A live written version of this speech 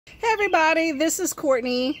Hey everybody, this is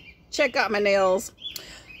Courtney. Check out my nails.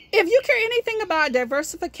 If you care anything about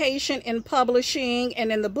diversification in publishing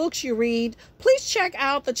and in the books you read, please check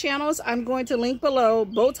out the channels I'm going to link below,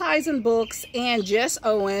 Bowties Books and Jess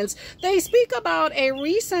Owens. They speak about a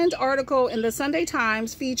recent article in the Sunday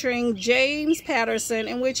Times featuring James Patterson,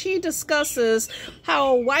 in which he discusses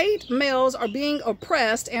how white males are being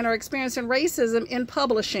oppressed and are experiencing racism in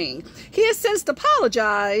publishing. He has since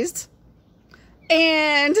apologized.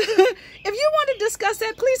 And if you want to discuss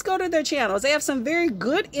that, please go to their channels. They have some very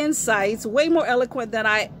good insights, way more eloquent than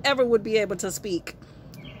I ever would be able to speak.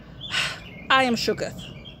 I am shooketh.